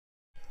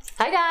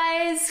Hi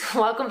guys,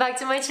 welcome back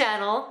to my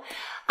channel.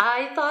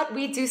 I thought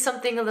we'd do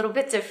something a little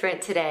bit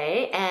different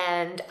today,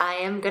 and I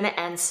am gonna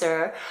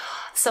answer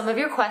some of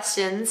your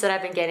questions that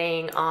I've been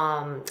getting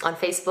on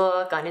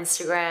Facebook, on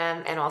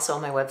Instagram, and also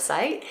on my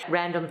website.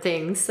 Random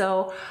things,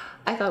 so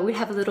I thought we'd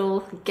have a little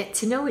get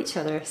to know each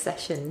other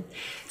session.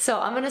 So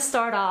I'm gonna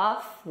start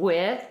off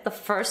with the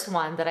first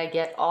one that I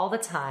get all the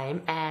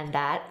time, and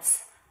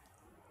that's,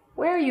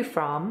 where are you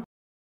from?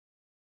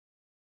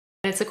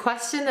 It's a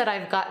question that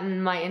I've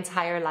gotten my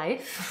entire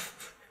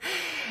life.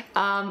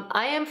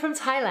 I am from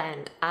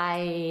Thailand.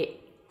 I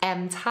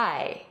am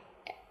Thai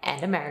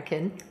and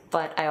American,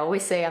 but I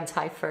always say I'm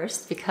Thai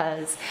first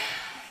because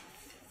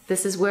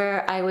this is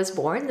where I was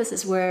born, this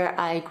is where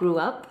I grew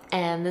up,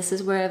 and this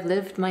is where I've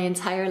lived my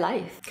entire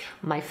life.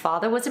 My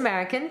father was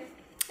American,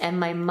 and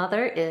my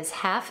mother is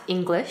half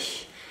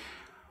English,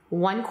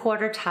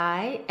 1/4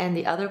 Thai, and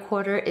the other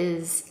quarter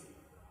is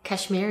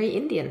Kashmiri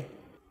Indian.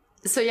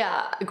 So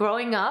yeah,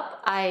 growing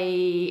up,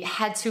 I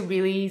had to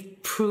really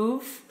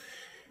prove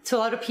to a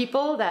lot of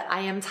people that I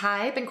am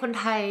Thai, เป็นคน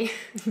ไทย,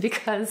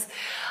 because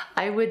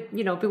I would,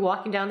 be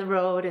walking down the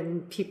road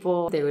and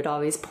people, they would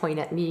always point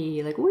at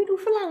me like, "Uy, du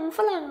Falang,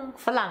 Falang."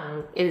 Falang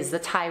is the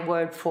Thai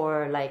word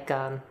for like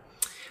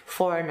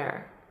foreigner,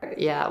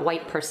 yeah,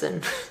 white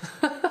person.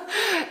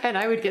 And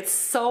I would get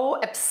so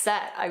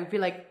upset. I would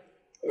be like,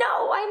 "No,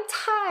 I'm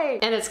Thai."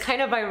 And it's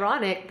kind of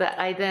ironic that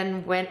I then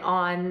went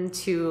on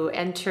to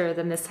enter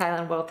the Miss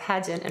Thailand World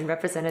pageant and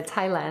represented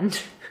Thailand.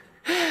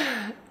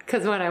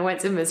 Because when I went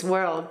to Miss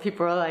World,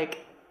 people were like,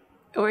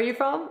 "Where are you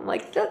from?" I'm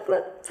like,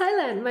 look,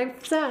 Thailand, my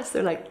sass.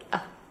 They're like,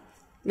 "Oh,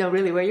 no,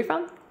 really, where are you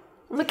from?"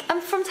 I'm like,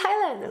 "I'm from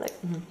Thailand." They're like,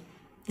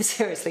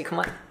 "Seriously, come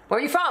on, where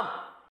are you from?"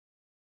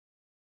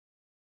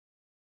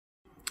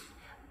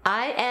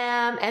 I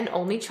am an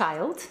only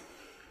child.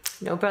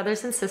 No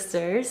brothers and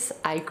sisters.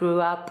 I grew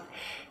up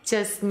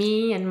just me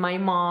and my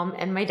mom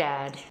and my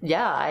dad.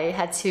 Yeah, I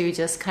had to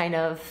just kind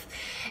of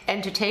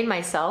entertain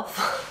myself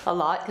a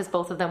lot because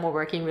both of them were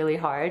working really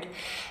hard.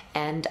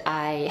 And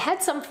I had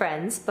some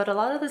friends, but a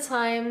lot of the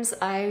times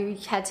I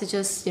had to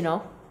just,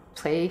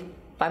 play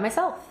by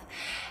myself.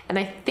 And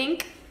I think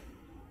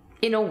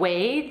in a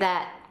way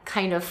that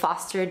kind of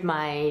fostered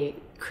my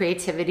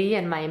creativity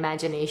and my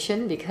imagination,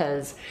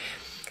 because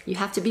you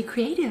have to be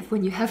creative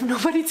when you have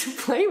nobody to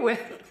play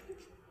with.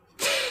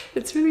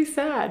 It's really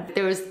sad.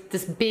 There was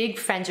this big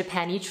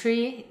frangipani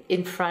tree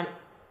in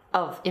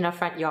our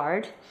front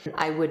yard.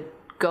 I would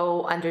go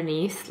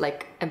underneath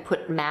and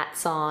put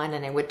mats on,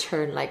 and I would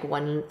turn like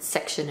one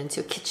section into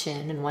a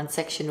kitchen and one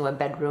section to a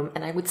bedroom,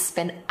 and I would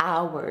spend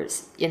hours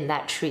in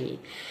that tree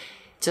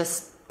just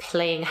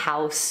playing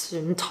house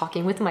and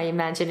talking with my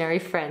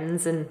imaginary friends,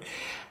 and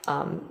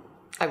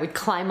I would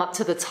climb up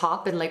to the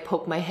top and like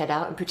poke my head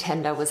out and pretend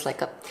I was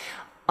like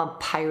a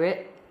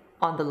pirate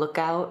on the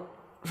lookout.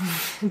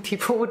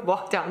 People would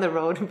walk down the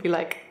road and be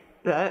like,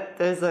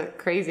 there's a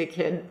crazy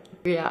kid.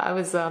 Yeah, I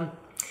was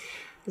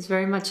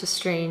very much a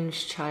strange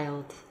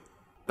child.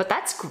 But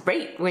that's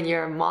great when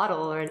you're a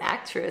model or an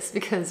actress,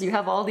 because you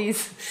have all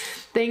these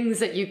things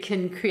that you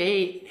can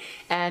create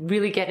and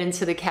really get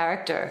into the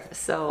character.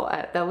 So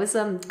that was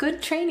good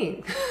training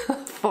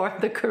for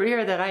the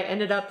career that I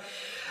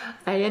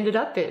ended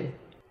up in.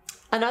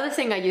 Another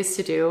thing I used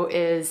to do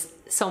is,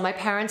 so my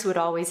parents would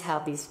always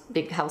have these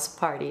big house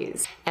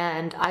parties,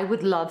 and I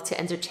would love to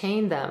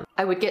entertain them.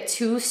 I would get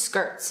 2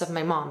 skirts of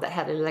my mom that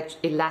had an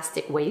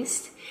elastic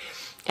waist,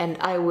 and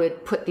I would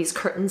put these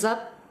curtains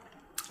up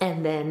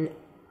and then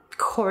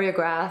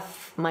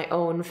choreograph my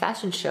own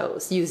fashion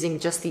shows using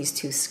just these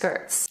 2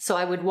 skirts. So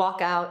I would walk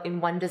out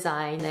in one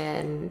design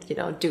and,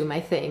 do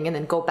my thing, and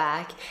then go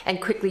back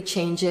and quickly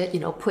change it,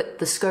 put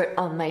the skirt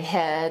on my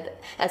head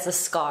as a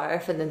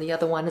scarf, and then the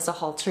other one as a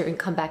halter, and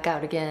come back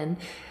out again,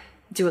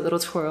 do a little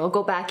twirl,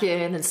 go back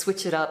in and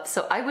switch it up. So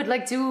I would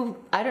do,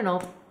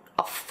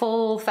 a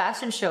full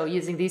fashion show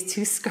using these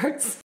 2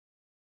 skirts.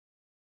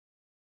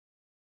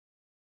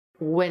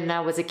 When I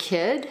was a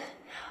kid,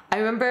 I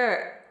remember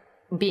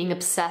being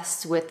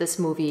obsessed with this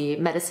movie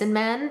Medicine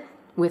Man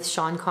with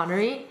Sean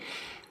Connery,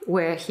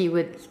 where he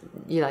would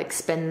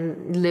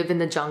live in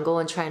the jungle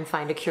and try and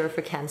find a cure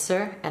for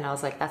cancer. And I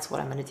was like, that's what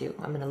I'm gonna do.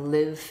 I'm gonna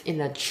live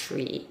in a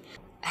tree.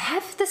 I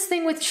have this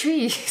thing with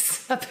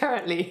trees,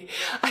 apparently.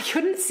 I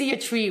couldn't see a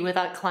tree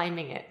without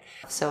climbing it.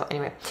 So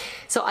anyway,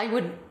 so I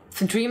would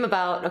dream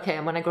about, okay,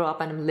 when I grow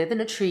up, I'm gonna live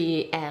in a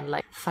tree and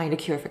find a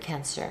cure for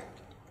cancer.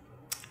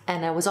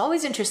 And I was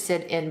always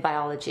interested in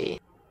biology.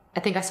 I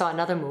think I saw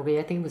another movie,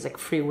 I think it was like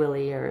Free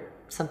Willy or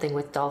something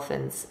with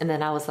dolphins. And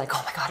then I was like,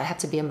 oh my God, I have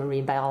to be a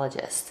marine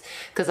biologist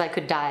because I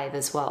could dive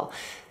as well.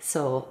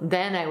 So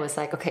then I was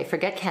like, okay,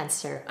 forget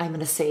cancer. I'm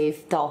gonna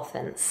save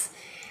dolphins.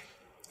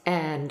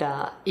 And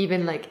even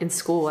in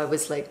school, I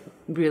was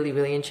really,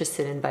 really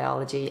interested in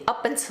biology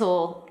up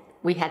until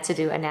we had to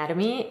do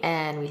anatomy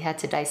and we had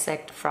to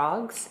dissect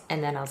frogs.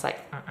 And then I was like,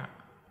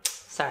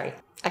 sorry,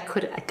 I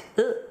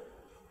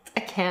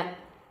can't.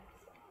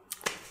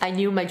 I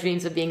knew my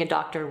dreams of being a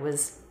doctor was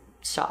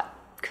shot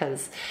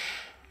because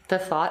the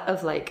thought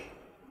of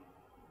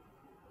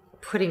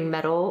putting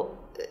metal.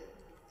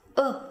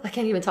 Oh, I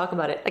can't even talk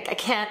about it. Like I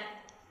can't,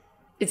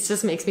 it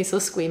just makes me so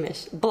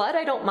squeamish. Blood,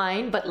 I don't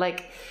mind, but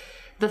like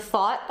the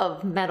thought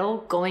of metal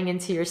going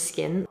into your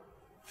skin.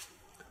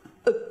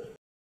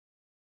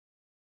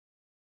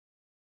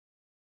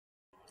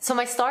 So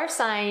my star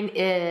sign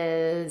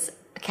is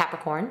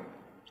Capricorn.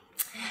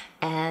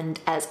 And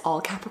as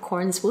all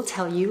Capricorns will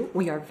tell you,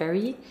 we are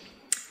very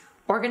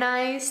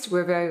organized,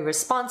 we're very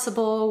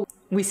responsible.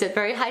 We set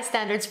very high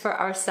standards for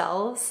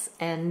ourselves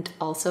and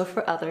also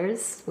for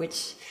others,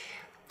 which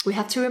we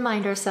have to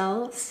remind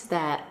ourselves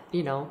that,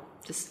 you know,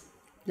 just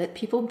let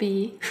people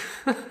be.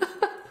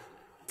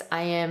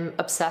 I am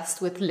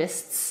obsessed with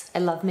lists. I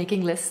love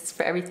making lists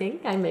for everything.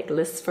 I make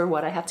lists for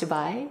what I have to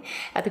buy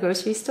at the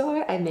grocery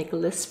store. I make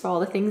lists for all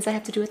the things I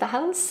have to do at the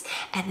house.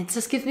 And it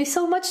just gives me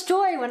so much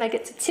joy when I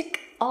get to tick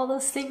all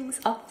those things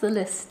off the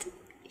list.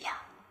 Yeah.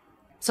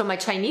 So my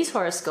Chinese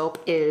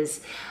horoscope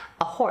is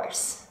a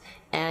horse.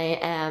 I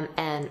am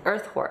an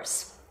earth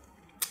horse.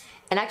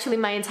 And actually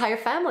my entire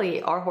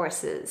family are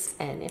horses.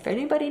 And if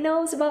anybody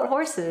knows about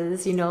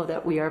horses, you know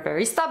that we are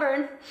very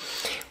stubborn.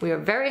 We are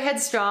very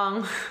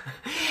headstrong.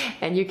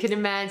 And you can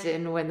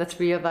imagine when the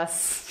three of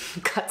us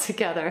got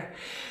together,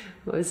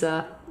 it was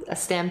a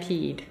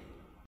stampede.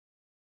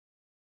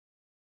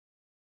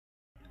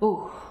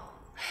 Ooh.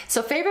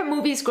 So favorite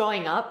movies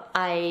growing up,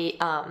 I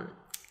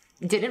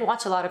didn't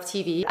watch a lot of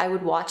TV. I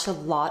would watch a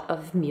lot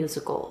of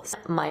musicals.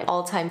 My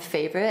all-time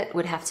favorite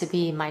would have to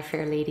be My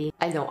Fair Lady.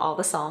 I know all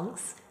the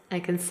songs. I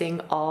can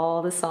sing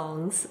all the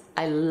songs.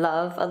 I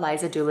love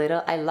Eliza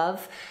Doolittle. I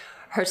love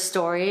her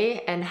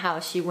story and how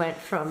she went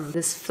from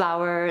this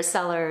flower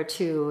seller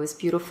to this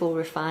beautiful,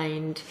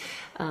 refined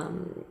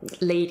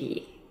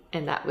lady.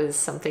 And that was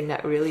something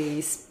that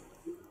really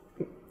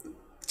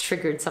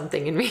triggered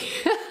something in me.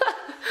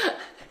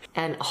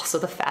 And also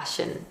the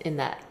fashion in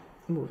that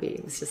movie.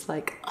 It was just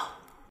like, oh.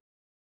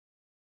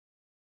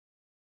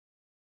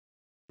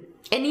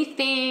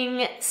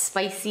 Anything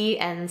spicy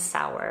and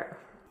sour.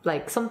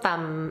 Like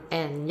somtam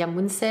and yam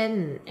woon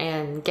sen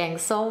and gang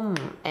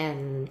som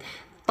and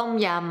tom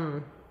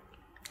yum.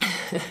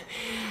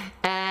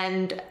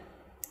 And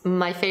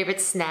my favorite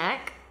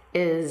snack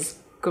is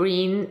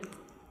green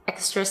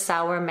extra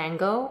sour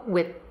mango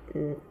with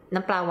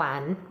nam pla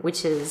wan,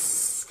 which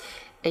is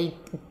a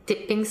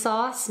dipping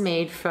sauce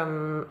made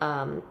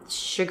from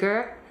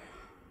sugar,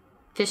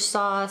 fish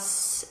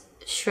sauce,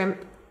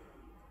 shrimp,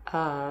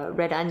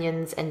 red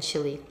onions, and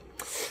chili.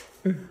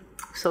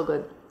 So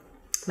good.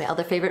 My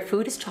other favorite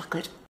food is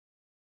chocolate.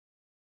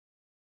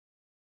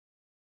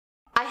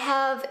 I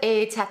have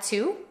a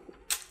tattoo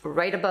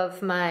right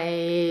above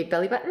my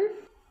belly button,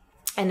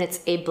 and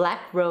it's a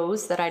black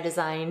rose that I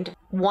designed.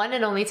 One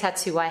and only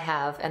tattoo I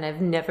have, and I've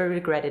never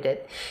regretted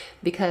it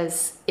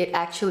because it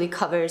actually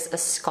covers a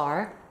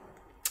scar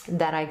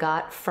that I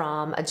got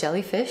from a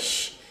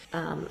jellyfish.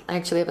 I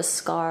actually have a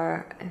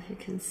scar, if you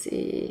can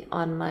see,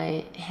 on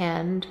my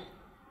hand,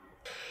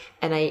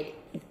 and I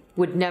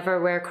would never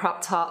wear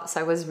crop tops.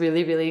 I was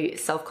really, really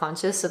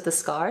self-conscious of the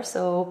scar,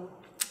 so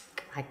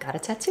I got a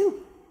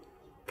tattoo.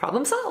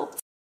 Problem solved.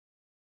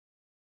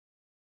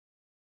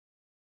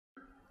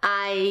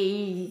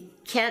 I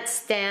can't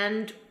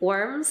stand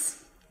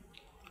worms.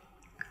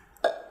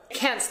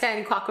 Can't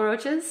stand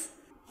cockroaches.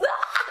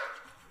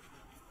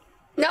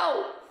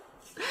 No!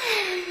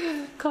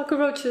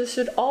 Cockroaches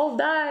should all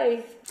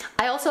die.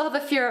 I also have a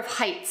fear of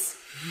heights.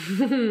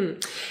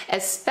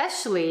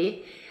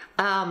 Especially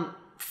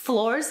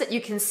floors that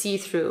you can see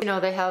through. You know,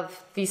 they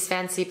have these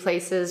fancy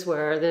places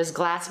where there's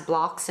glass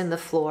blocks in the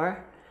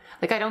floor.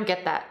 Like, I don't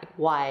get that.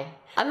 Why?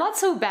 I'm not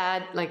so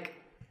bad, like,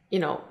 you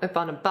know, if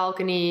on a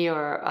balcony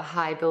or a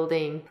high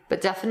building,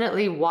 but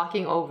definitely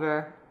walking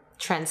over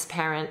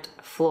transparent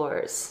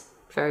floors,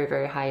 very,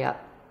 very high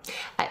up.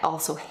 I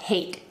also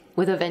hate,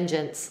 with a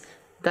vengeance,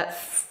 that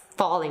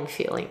falling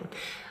feeling.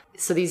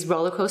 So these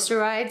roller coaster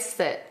rides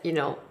that, you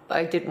know,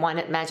 I did one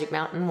at Magic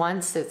Mountain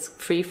once. It's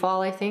free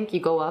fall, I think.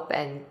 You go up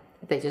and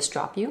they just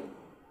drop you.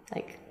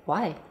 Like,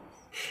 why?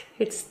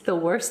 It's the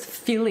worst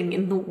feeling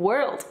in the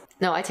world.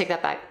 No, I take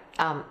that back.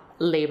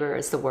 Labor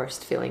is the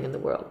worst feeling in the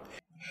world.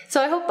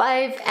 So I hope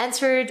I've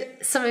answered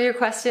some of your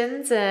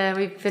questions and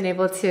we've been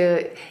able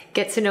to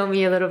get to know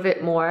me a little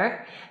bit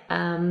more.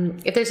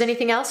 If there's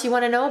anything else you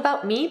want to know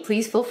about me,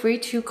 please feel free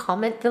to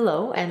comment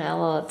below and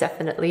I'll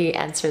definitely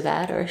answer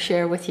that or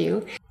share with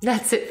you.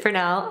 That's it for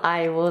now.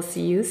 I will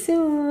see you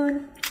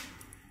soon.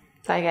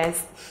 Bye,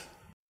 guys.